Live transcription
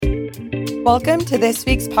Welcome to this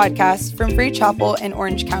week's podcast from Free Chapel in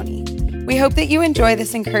Orange County. We hope that you enjoy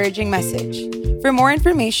this encouraging message. For more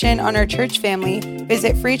information on our church family,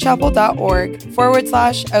 visit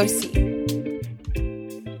freechapel.org/OC.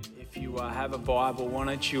 If you have a Bible, why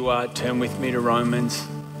don't you turn with me to Romans,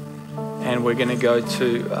 and we're going to go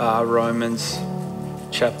to Romans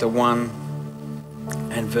chapter 1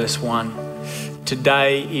 and verse 1.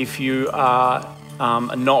 Today, if you are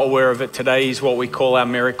not aware of it, today is what we call our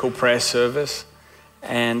miracle prayer service.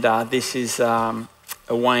 And this is a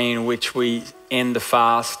way in which we end the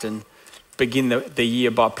fast and begin the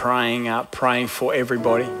year by praying for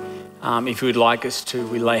everybody. If you would like us to,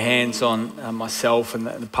 we lay hands on myself and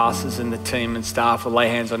the pastors and the team and staff. We'll lay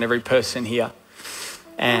hands on every person here.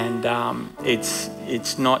 And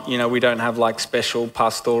it's not, we don't have like special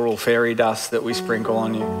pastoral fairy dust that we sprinkle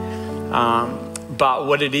on you. But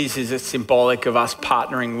what it is it's symbolic of us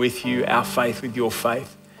partnering with you, our faith with your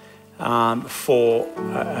faith, for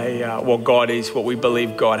what we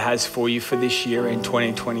believe God has for you for this year in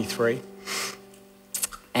 2023.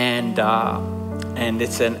 And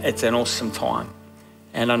it's an awesome time.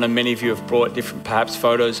 And I know many of you have brought different perhaps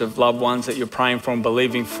photos of loved ones that you're praying for and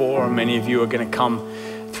believing for, and many of you are going to come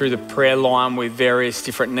through the prayer line with various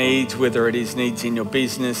different needs, whether it is needs in your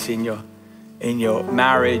business, in your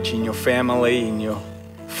marriage, in your family, in your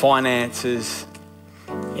finances,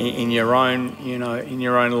 in your own, in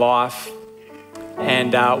your own life.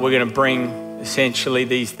 And we're going to bring essentially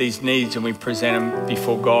these needs, and we present them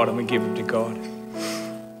before God and we give them to God.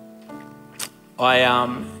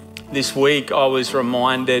 This week I was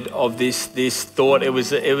reminded of this thought. It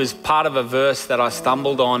was part of a verse that I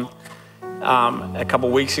stumbled on a couple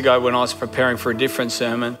of weeks ago when I was preparing for a different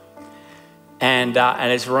sermon. And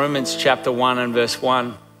it's Romans chapter 1 and verse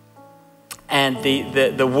 1. And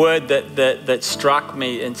the word that struck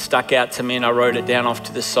me and stuck out to me, and I wrote it down off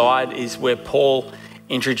to the side, is where Paul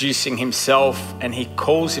introducing himself, and he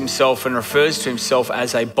calls himself and refers to himself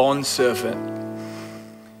as a bondservant.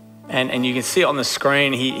 And you can see on the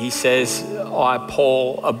screen, he says, I,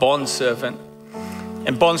 Paul, a bondservant.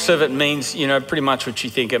 And bondservant means, pretty much what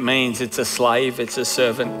you think it means. It's a slave, it's a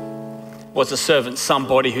servant. What's a servant?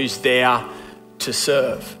 Somebody who's there to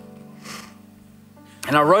serve.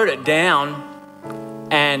 And I wrote it down,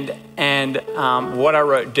 and what I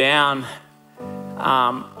wrote down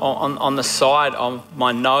on the side of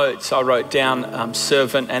my notes, I wrote down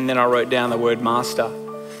servant, and then I wrote down the word master.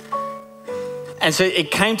 And so it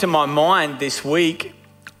came to my mind this week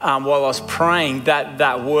while I was praying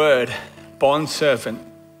that word, bondservant.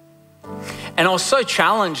 And I was so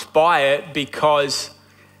challenged by it because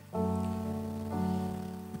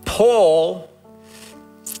Paul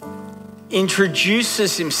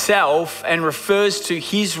introduces himself and refers to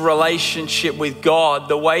his relationship with God,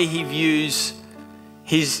 the way he views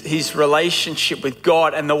his relationship with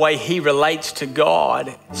God and the way he relates to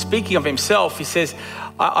God. Speaking of himself, he says,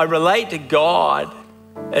 I relate to God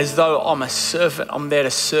as though I'm a servant. I'm there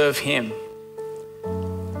to serve him.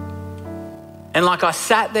 And like I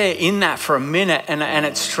sat there in that for a minute and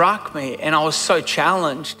it struck me, and I was so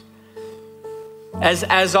challenged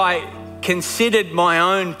as I considered my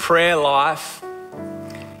own prayer life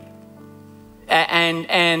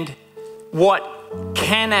and what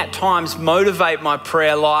can at times motivate my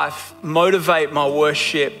prayer life, motivate my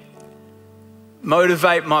worship,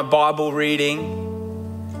 motivate my Bible reading.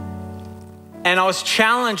 And I was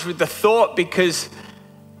challenged with the thought because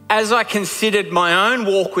as I considered my own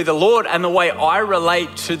walk with the Lord and the way I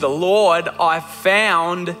relate to the Lord, I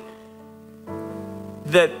found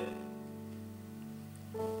that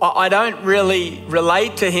I don't really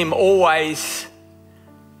relate to him always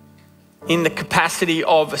in the capacity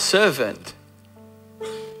of a servant.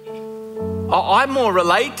 I more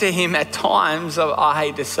relate to him at times, I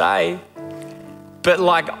hate to say, but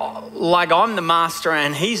like I'm the master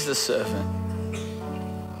and he's the servant.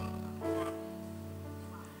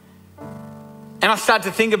 And I start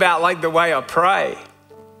to think about like the way I pray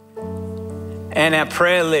and our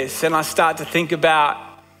prayer list, and I start to think about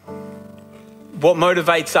what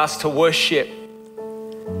motivates us to worship.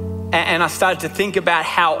 And I started to think about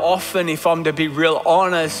how often, if I'm to be real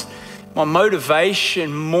honest, my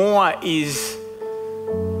motivation more is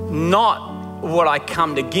not what I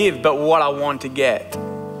come to give, but what I want to get.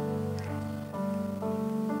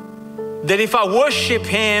 That if I worship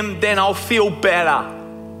him, then I'll feel better.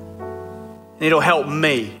 And it'll help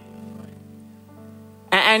me.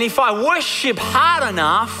 And if I worship hard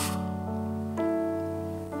enough,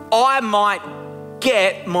 I might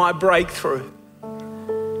get my breakthrough.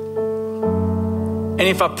 And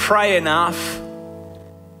if I pray enough,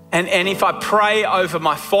 and if I pray over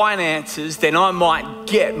my finances, then I might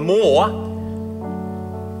get more.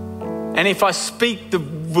 And if I speak the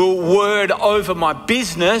word over my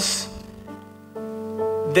business,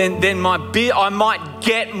 then I might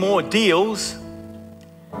get more deals.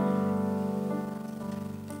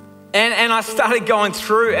 And I started going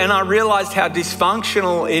through and I realized how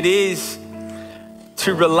dysfunctional it is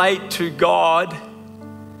to relate to God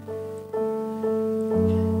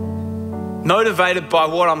motivated by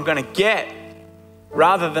what I'm going to get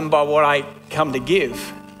rather than by what I come to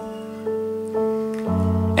give.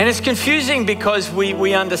 And it's confusing because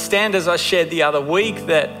we understand, as I shared the other week,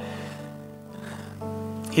 that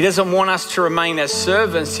He doesn't want us to remain as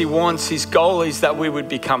servants. His goal is that we would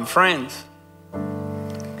become friends.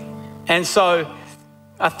 And so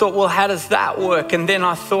I thought, well, how does that work? And then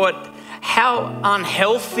I thought, how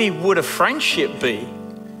unhealthy would a friendship be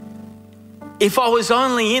if I was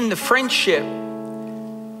only in the friendship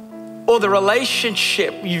or the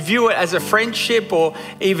relationship? You view it as a friendship, or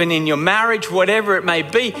even in your marriage, whatever it may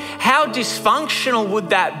be. How dysfunctional would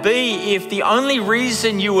that be if the only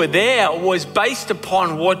reason you were there was based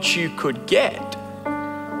upon what you could get?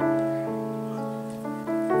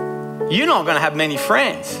 You're not going to have many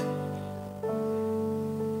friends.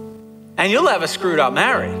 And you'll have a screwed up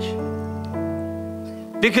marriage.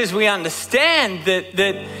 Because we understand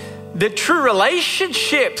that true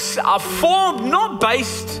relationships are formed not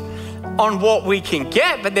based on what we can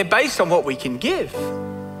get, but they're based on what we can give.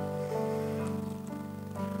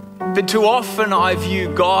 But too often I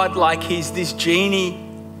view God like He's this genie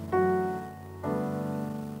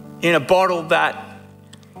in a bottle that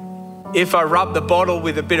if I rub the bottle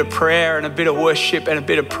with a bit of prayer and a bit of worship and a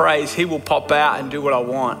bit of praise, He will pop out and do what I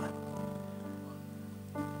want.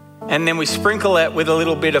 And then we sprinkle it with a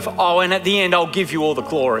little bit of, and at the end, I'll give you all the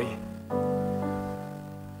glory.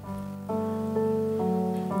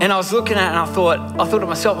 And I was looking at it and I thought to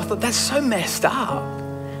myself, that's so messed up.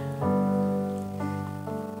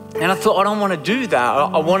 And I thought, I don't want to do that.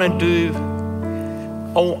 I want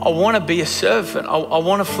to be a servant. I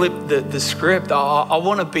want to flip the script. I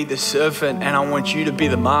want to be the servant, and I want you to be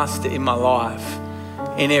the master in my life,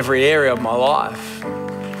 in every area of my life.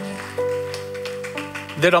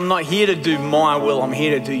 That I'm not here to do my will, I'm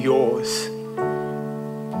here to do yours.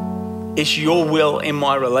 It's your will in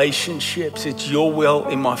my relationships. It's your will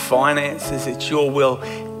in my finances. It's your will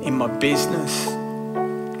in my business.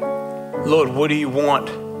 Lord, what do you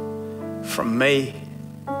want from me?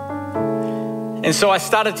 And so I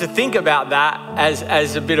started to think about that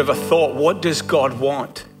as a bit of a thought. What does God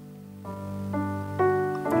want?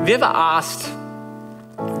 Have you ever asked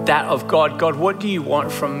that of God? God, what do you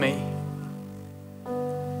want from me?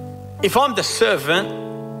 If I'm the servant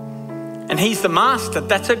and He's the master,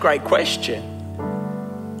 that's a great question.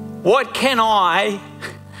 What can I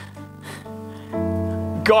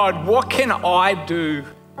do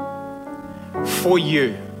for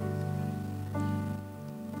you?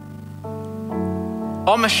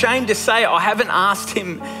 I'm ashamed to say I haven't asked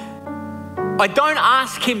Him. I don't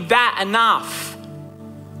ask Him that enough.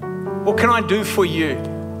 What can I do for you?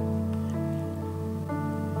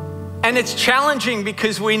 And it's challenging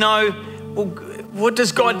because we know, well, what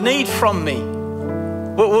does God need from me?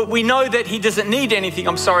 Well, we know that He doesn't need anything,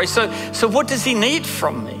 I'm sorry. So what does He need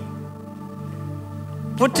from me?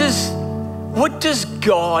 What does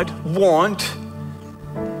God want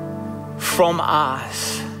from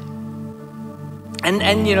us? And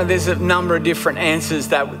there's a number of different answers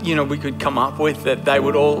that, we could come up with that they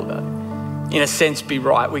would all, in a sense, be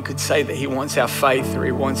right. We could say that He wants our faith, or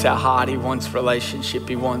He wants our heart, He wants relationship,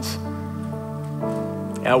 He wants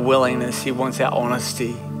our willingness, He wants our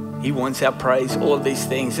honesty, He wants our praise, all of these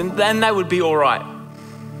things. And then they would be all right.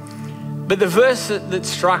 But the verse that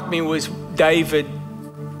struck me was David.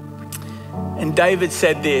 And David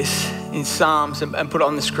said this in Psalms, and put it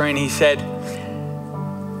on the screen. He said,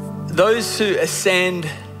 those who ascend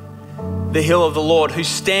the hill of the Lord, who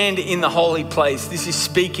stand in the holy place. This is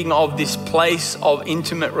speaking of this place of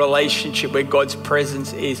intimate relationship where God's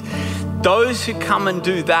presence is. Those who come and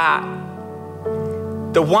do that,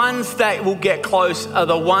 the ones that will get close are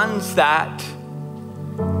the ones that,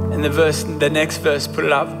 and the next verse, put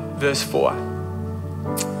it up, verse 4,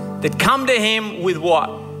 that come to Him with what?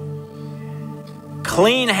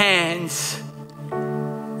 Clean hands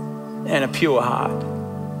and a pure heart.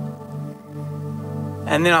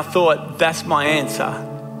 And then I thought, that's my answer.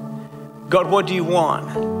 God, what do you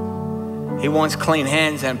want? He wants clean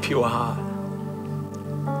hands and pure heart.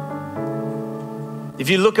 If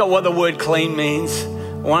you look at what the word clean means,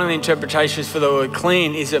 one of the interpretations for the word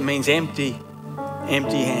clean is it means empty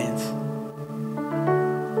hands.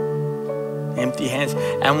 Empty hands.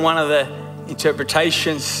 And one of the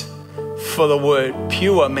interpretations for the word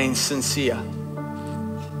pure means sincere.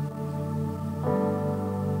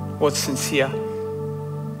 What's sincere?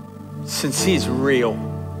 Sincere is real.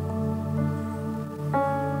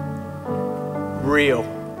 Real.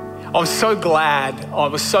 I was so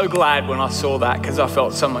glad when I saw that, because I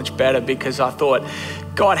felt so much better, because I thought,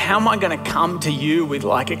 God, how am I going to come to you with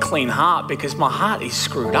like a clean heart? Because my heart is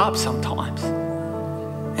screwed up sometimes.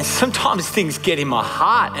 And sometimes things get in my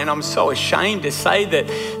heart, and I'm so ashamed to say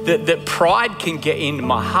that pride can get into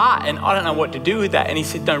my heart, and I don't know what to do with that. And he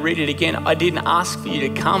said, don't read it again. I didn't ask for you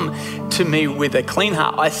to come to me with a clean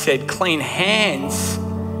heart. I said clean hands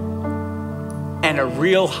and a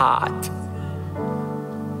real heart.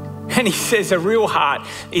 And he says a real heart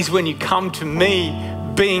is when you come to me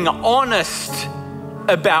being honest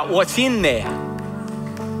about what's in there.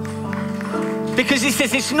 Because he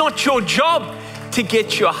says it's not your job to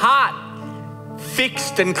get your heart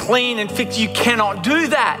fixed and clean and fixed. You cannot do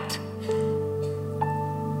that.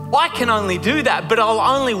 I can only do that, but I'll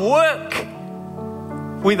only work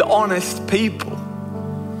with honest people.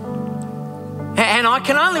 And I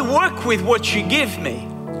can only work with what you give me.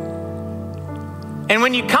 And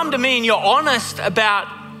when you come to me and you're honest about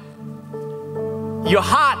your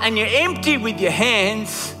heart and you're empty with your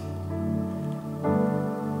hands,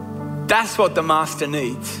 that's what the master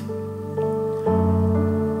needs.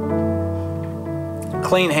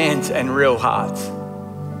 Clean hands and real hearts.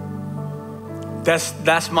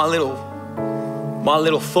 That's my little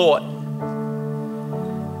thought.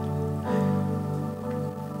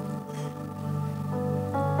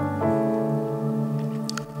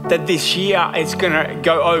 That this year it's going to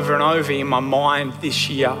go over and over in my mind this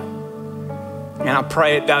year. And I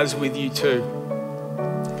pray it does with you too.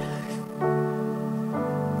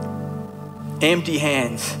 Empty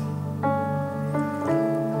hands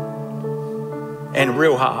and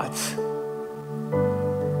real hearts.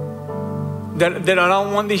 That I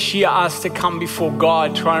don't want this year us to come before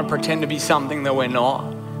God trying to pretend to be something that we're not.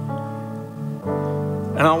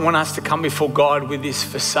 And I don't want us to come before God with this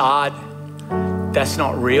facade that's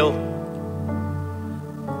not real.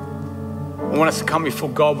 I want us to come before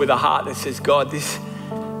God with a heart that says, God, this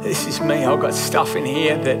is me. I've got stuff in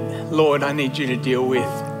here that, Lord, I need you to deal with.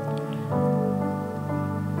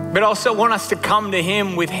 But I also want us to come to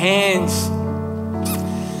him with hands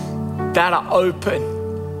that are open.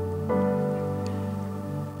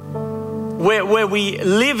 Where we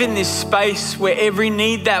live in this space where every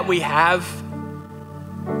need that we have,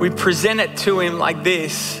 we present it to him like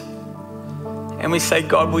this. And we say,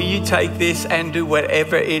 God, will you take this and do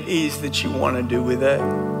whatever it is that you want to do with it?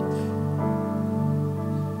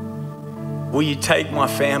 Will you take my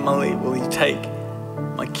family? Will you take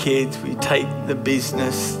my kids? Will you take the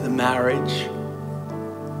business, the marriage,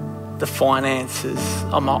 the finances?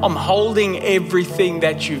 I'm holding everything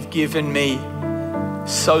that you've given me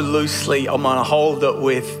so loosely. I'm going to hold it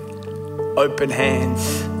with open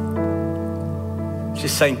hands.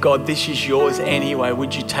 Just saying, God, this is yours anyway.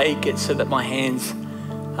 Would you take it so that my hands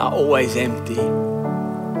are always empty?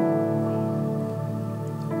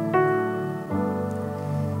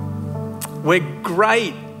 We're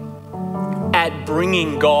great at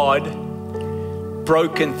bringing God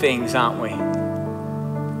broken things, aren't we?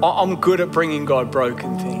 I'm good at bringing God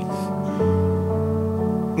broken things.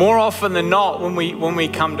 More often than not, when we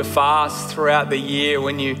come to fast throughout the year,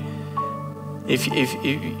 if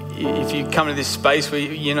you come to this space where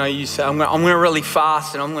you say, I'm going to really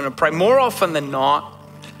fast and I'm going to pray. More often than not,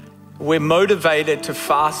 we're motivated to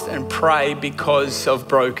fast and pray because of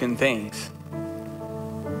broken things.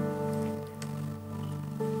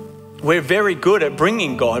 We're very good at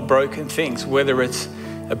bringing God broken things, whether it's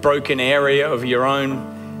a broken area of your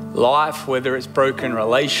own life, whether it's broken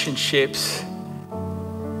relationships,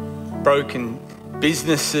 broken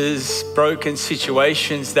businesses, broken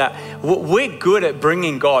situations, that we're good at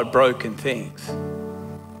bringing God broken things.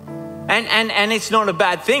 And it's not a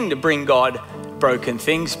bad thing to bring God broken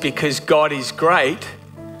things, because God is great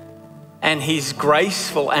and he's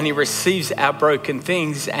graceful and he receives our broken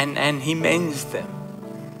things and he mends them.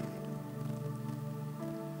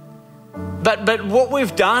 But what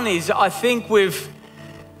we've done is, I think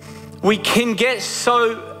we can get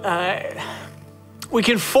so we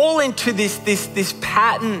can fall into this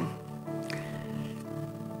pattern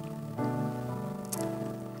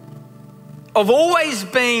of always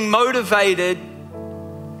being motivated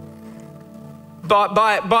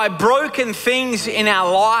by broken things in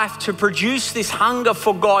our life to produce this hunger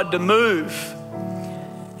for God to move.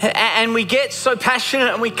 And we get so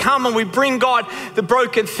passionate and we come and we bring God the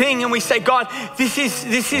broken thing and we say, God, this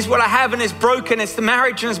is what I have and it's broken. It's the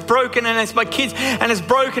marriage and it's broken, and it's my kids and it's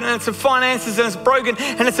broken, and it's the finances and it's broken,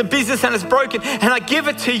 and it's a business and it's broken. And I give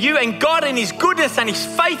it to you, and God in his goodness and his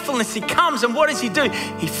faithfulness, he comes, and what does he do?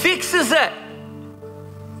 He fixes it.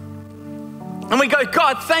 And we go,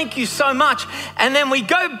 God, thank you so much. And then we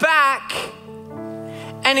go back,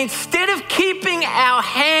 and instead of keeping our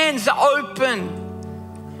hands open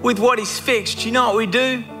with what is fixed, you know what we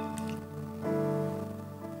do?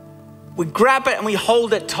 We grab it and we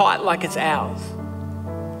hold it tight like it's ours.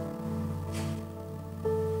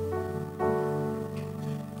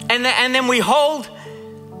 And then we hold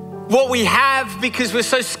what we have because we're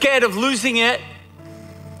so scared of losing it.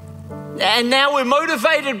 And now we're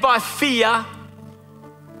motivated by fear.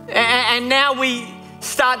 And now we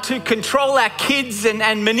start to control our kids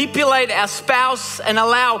and manipulate our spouse and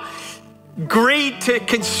allow greed to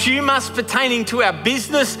consume us pertaining to our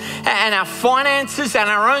business and our finances and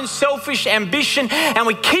our own selfish ambition. And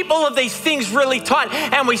we keep all of these things really tight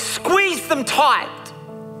and we squeeze them tight.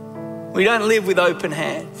 We don't live with open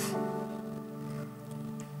hands.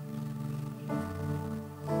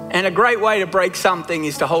 And a great way to break something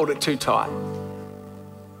is to hold it too tight.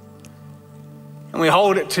 And we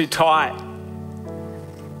hold it too tight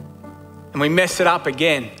and we mess it up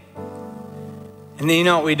again. And then you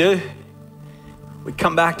know what we do? We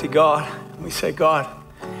come back to God and we say, God,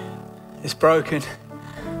 it's broken.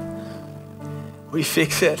 We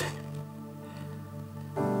fix it.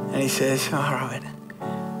 And he says, all right,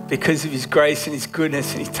 because of his grace and his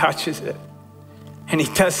goodness, and he touches it. And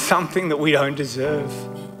he does something that we don't deserve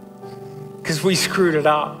because we screwed it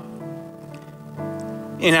up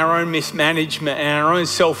in our own mismanagement and our own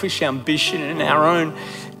selfish ambition and our own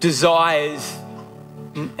desires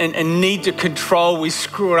and need to control. We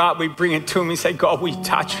screw it up. We bring it to him. We say, God, will you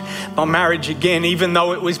touch my marriage again? Even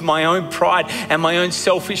though it was my own pride and my own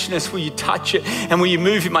selfishness, will you touch it? And will you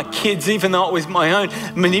move in my kids? Even though it was my own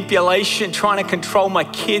manipulation, trying to control my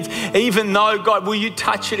kids, even though, God, will you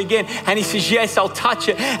touch it again? And he says, yes, I'll touch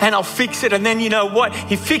it and I'll fix it. And then you know what?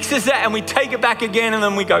 He fixes it and we take it back again, and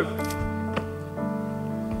then we go.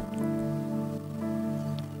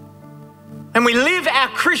 And we live our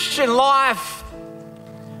Christian life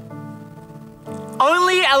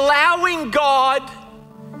only allowing God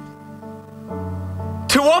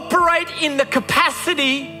to operate in the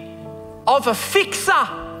capacity of a fixer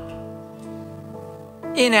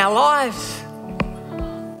in our lives.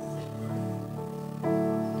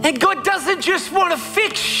 And God doesn't just want to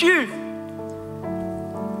fix you.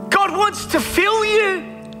 God wants to fill you.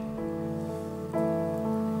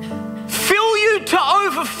 Fill you to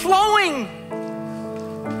overflowing.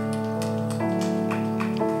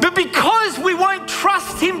 But because we won't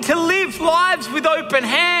trust him to live lives with open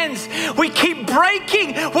hands, we keep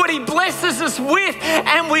breaking what he blesses us with,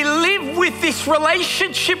 and we live with this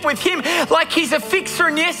relationship with him like he's a fixer,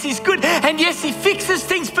 and yes, he's good, and yes, he fixes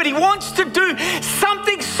things, but he wants to do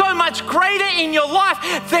something so much greater in your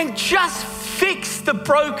life than just fix the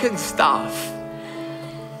broken stuff.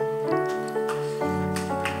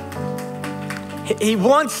 He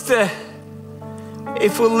wants to,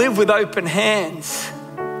 if we'll live with open hands,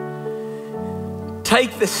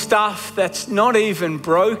 take the stuff that's not even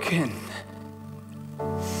broken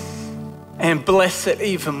and bless it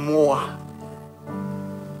even more.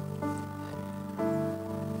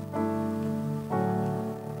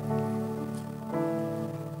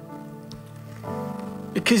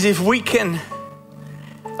 Because if we can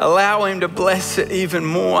allow him to bless it even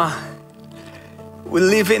more, we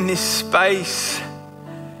live in this space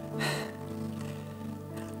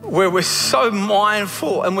where we're so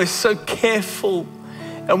mindful and we're so careful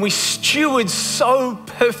and we steward so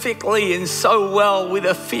perfectly and so well with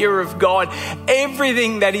a fear of God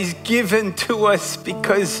everything that is given to us,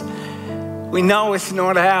 because we know it's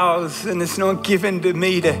not ours and it's not given to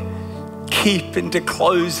me to keep and to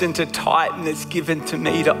close and to tighten. It's given to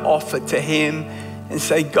me to offer to him and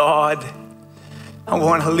say, God, I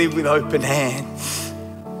want to live with open hands.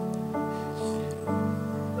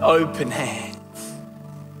 Open hands.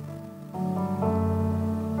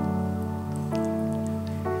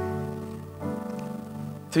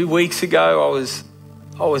 2 weeks ago,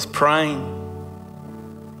 I was praying,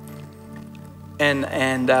 and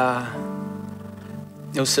there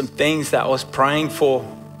were some things that I was praying for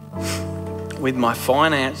with my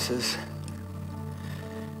finances.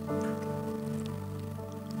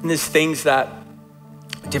 And there's things that,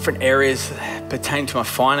 different areas pertain to my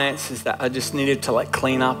finances that I just needed to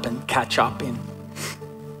clean up and catch up in.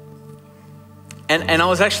 And I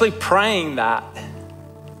was actually praying that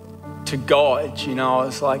to God. You know, I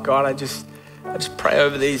was like, God, I just pray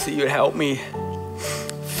over these that you would help me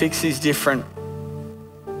fix these different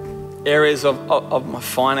areas of my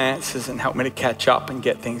finances and help me to catch up and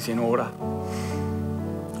get things in order.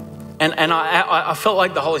 And I felt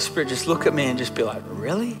like the Holy Spirit just look at me and just be like,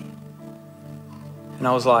 really? And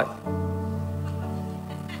I was like,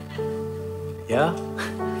 yeah,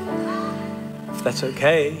 if that's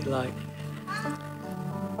okay. Like,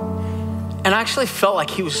 and I actually felt like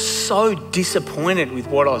he was so disappointed with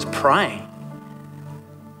what I was praying.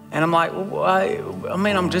 And I'm like, well, I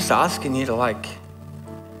mean, I'm just asking you to like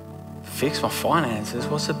fix my finances.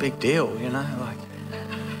 What's the big deal, you know? Like,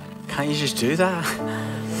 can't you just do that?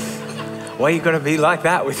 Why you got to be like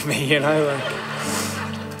that with me, you know? Like,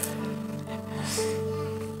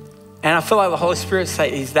 and I feel like the Holy Spirit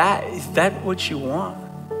say, is that what you want?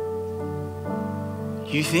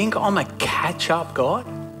 You think I'm a catch-up God?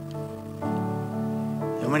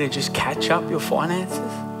 You want me to just catch up your finances?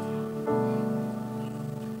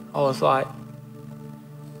 I was like,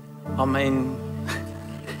 I mean,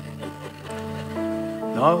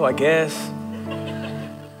 no, I guess.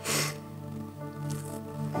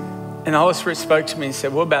 And the Holy Spirit spoke to me and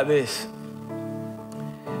said, what about this?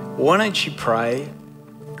 Why don't you pray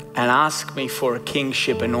and ask me for a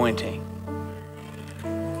kingship anointing?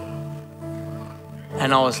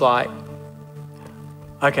 And I was like,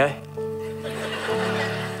 okay.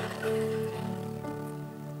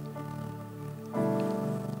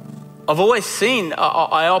 I've always seen,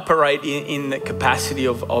 I operate in the capacity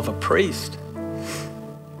of a priest.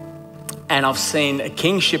 And I've seen a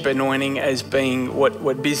kingship anointing as being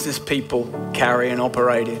what business people carry and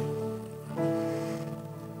operate in.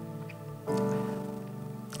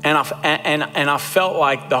 And I felt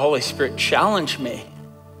like the Holy Spirit challenged me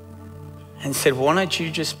and said, why don't you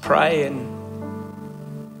just pray and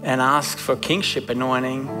ask for kingship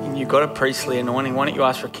anointing? And you've got a priestly anointing. Why don't you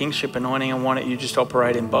ask for kingship anointing and why don't you just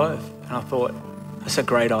operate in both? And I thought, that's a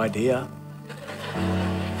great idea.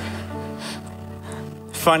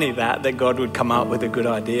 Funny that God would come up with a good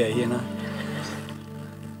idea, you know.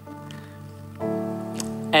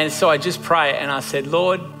 And so I just pray and I said,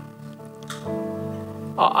 Lord,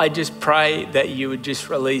 I just pray that you would just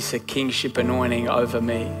release a kingship anointing over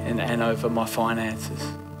me and over my finances.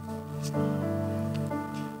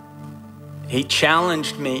 He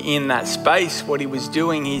challenged me in that space. What he was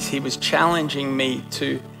doing is he was challenging me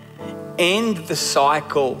to end the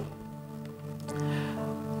cycle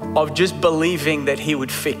of just believing that he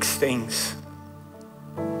would fix things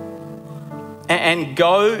and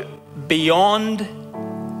go beyond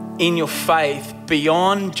in your faith,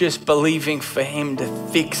 beyond just believing for him to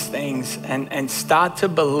fix things and start to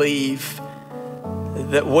believe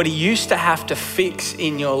that what he used to have to fix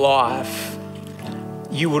in your life,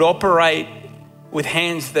 you would operate with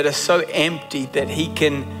hands that are so empty that he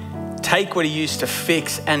can take what he used to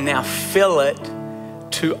fix and now fill it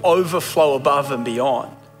to overflow above and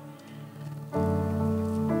beyond.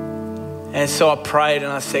 And so I prayed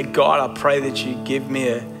and I said, God, I pray that you give me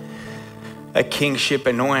a kingship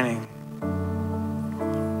anointing.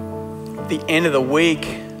 At the end of the week,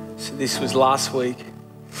 so this was last week,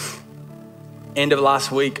 end of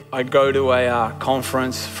last week, I'd go to a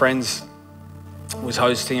conference. Friends was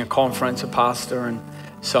hosting a conference, a pastor, and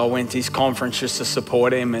so I went to his conference just to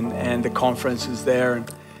support him, and the conference was there, and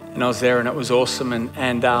I was there, and it was awesome.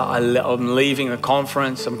 And I'm leaving the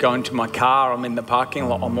conference. I'm going to my car. I'm in the parking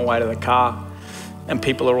lot on my way to the car, and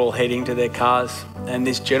people are all heading to their cars. And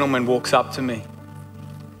this gentleman walks up to me,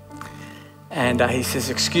 and he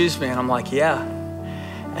says, "Excuse me," and I'm like, "Yeah."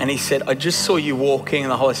 And he said, "I just saw you walking,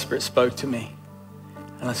 and the Holy Spirit spoke to me."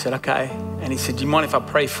 And I said, "Okay." And he said, "Do you mind if I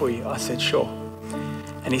pray for you?" I said, "Sure."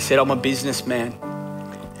 And he said, "I'm a businessman."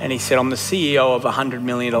 And he said, "I'm the CEO of a $100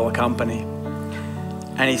 million company."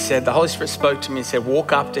 And he said, the Holy Spirit spoke to me and said,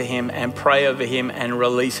 "Walk up to him and pray over him and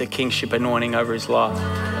release a kingship anointing over his life."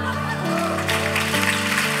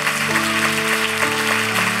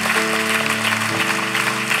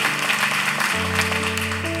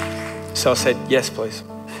 So I said, "Yes, please."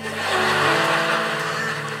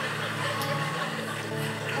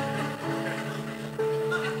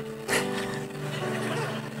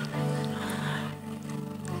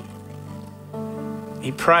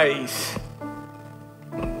 He prays.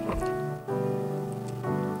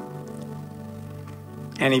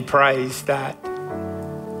 And he prays that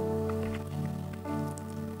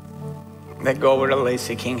God would release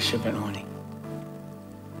a kingship anointing.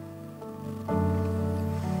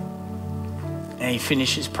 And he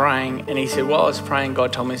finishes praying and he said, "While I was praying,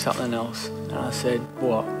 God told me something else." And I said,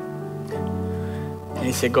 "What?" And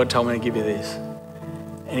he said, "God told me to give you this."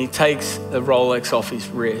 And he takes the Rolex off his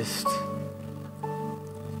wrist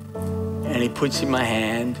and he puts in my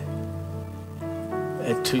hand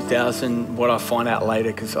at 2000, what I find out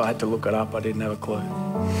later because I had to look it up, I didn't have a clue.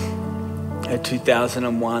 A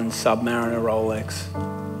 2001 Submariner Rolex.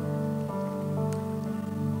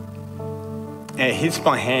 And it hits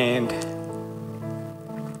my hand.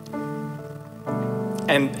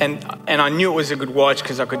 And I knew it was a good watch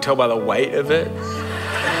because I could tell by the weight of it.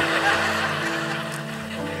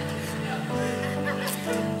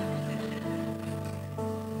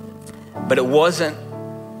 But it wasn't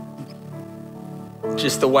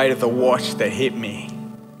just the weight of the watch that hit me.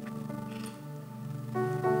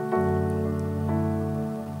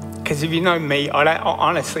 Because if you know me, I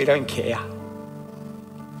honestly don't care.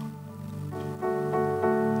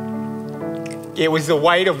 It was the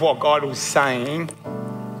weight of what God was saying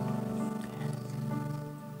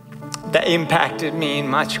that impacted me in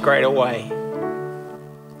much greater way.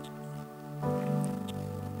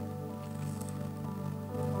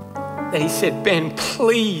 That he said, Ben,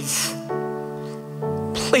 please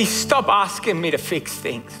stop asking me to fix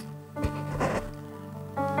things.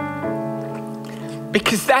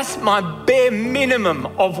 Because that's my bare minimum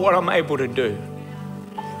of what I'm able to do.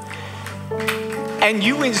 And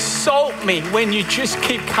you insult me when you just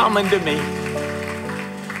keep coming to me.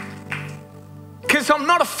 Because I'm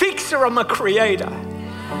not a fixer, I'm a creator.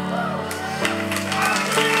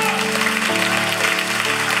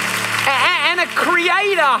 And a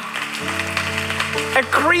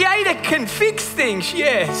creator can fix things,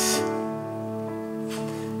 yes.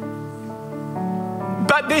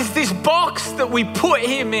 But there's this box that we put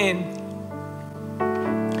him in.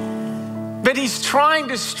 But he's trying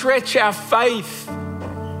to stretch our faith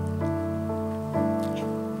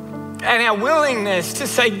and our willingness to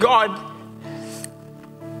say, God,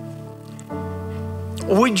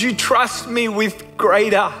 would you trust me with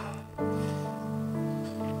greater?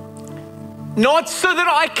 Not so that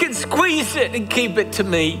I can squeeze it and keep it to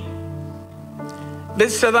me,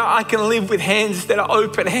 but so that I can live with hands that are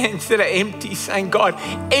open, hands that are empty, saying, God,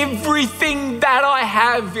 everything that I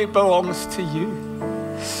have, it belongs to you.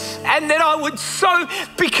 And then I would sow,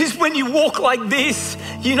 because when you walk like this,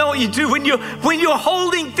 you know what you do? When you're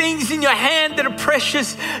holding things in your hand that are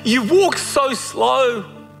precious, you walk so slow.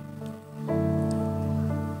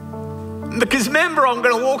 Because remember, I'm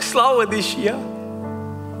going to walk slower this year.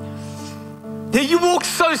 You walk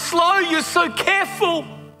so slow, you're so careful.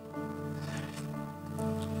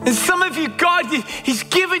 And some of you, God, he's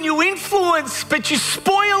given you influence, but you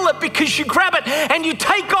spoil it because you grab it and you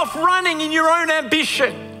take off running in your own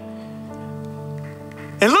ambition.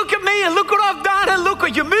 And look at me and look what I've done and look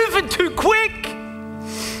what you're moving too quick.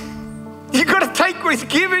 You've got to take what he's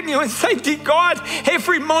given you and say, dear God,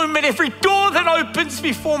 every moment, every door that opens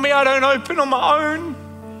before me, I don't open on my own.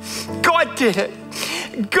 God did it.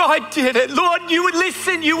 God did it. Lord, you would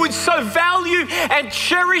listen, you would so value and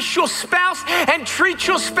cherish your spouse and treat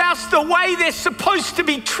your spouse the way they're supposed to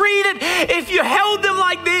be treated if you held them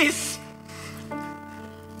like this.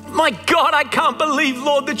 My God, I can't believe,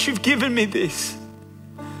 Lord, that you've given me this.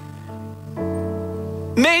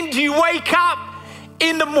 Men, do you wake up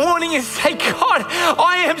in the morning and say, God,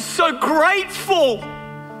 I am so grateful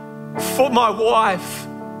for my wife.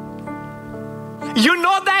 You're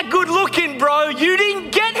not that good looking, bro. You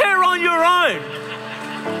didn't get her on your own.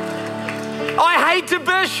 I hate to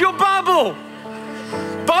burst your bubble.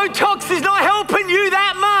 Botox is not helping you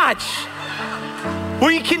that much.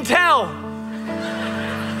 We can tell.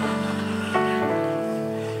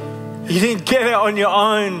 You didn't get her on your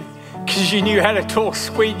own because you knew how to talk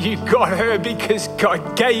sweet. You got her because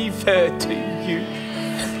God gave her to you.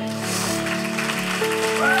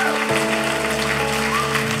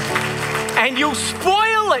 And you'll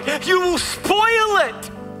spoil it. You will spoil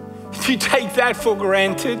it if you take that for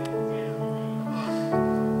granted.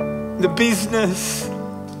 The business,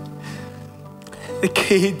 the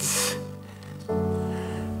kids,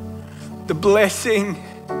 the blessing,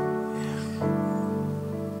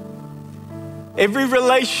 every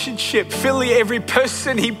relationship, Philly, every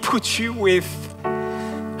person he puts you with.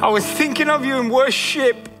 I was thinking of you in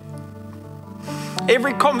worship.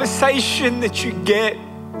 Every conversation that you get,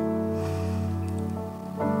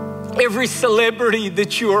 every celebrity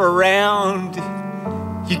that you're around,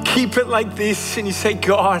 you keep it like this and you say,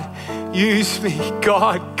 God, use me.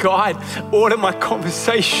 God, order my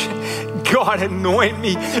conversation. God, anoint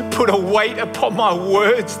me. Put a weight upon my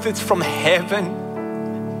words that's from heaven.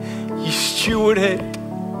 You steward it.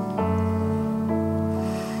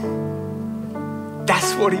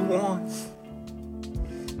 That's what he wants.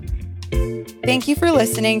 Thank you for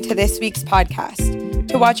listening to this week's podcast.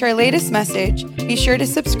 To watch our latest message, be sure to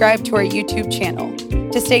subscribe to our YouTube channel.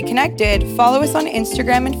 To stay connected, follow us on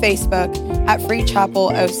Instagram and Facebook at Free Chapel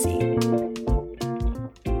OC.